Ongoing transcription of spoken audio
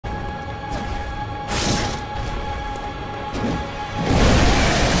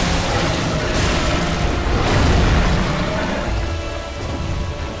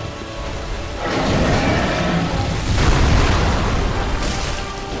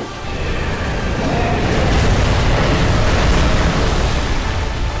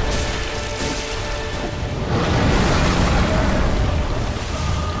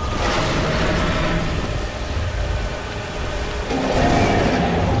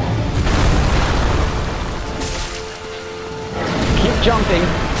jumping.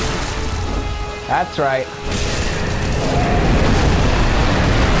 That's right.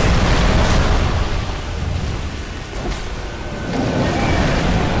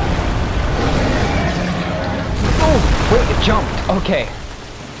 Oh, wait, it jumped. Okay.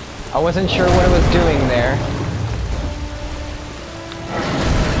 I wasn't sure what it was doing there.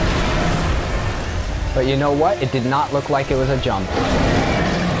 But you know what? It did not look like it was a jump.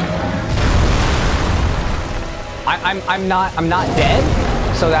 I'm not dead,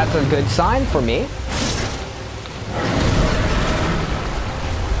 so that's a good sign for me.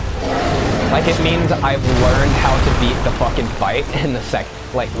 Like, it means I've learned how to beat the fucking fight in the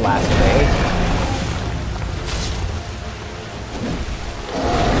last phase.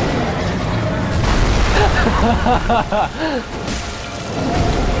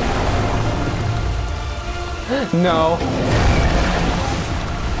 No.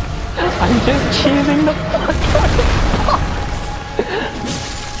 I'm just cheesing the fuck out of the box.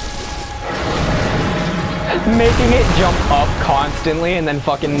 Making it jump up constantly and then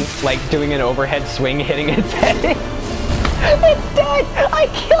fucking, like, doing an overhead swing, hitting its head. It's dead! I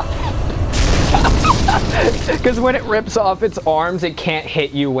killed it! Because when it rips off its arms, it can't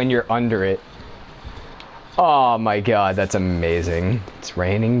hit you when you're under it. Oh my god, that's amazing. It's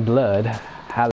raining blood.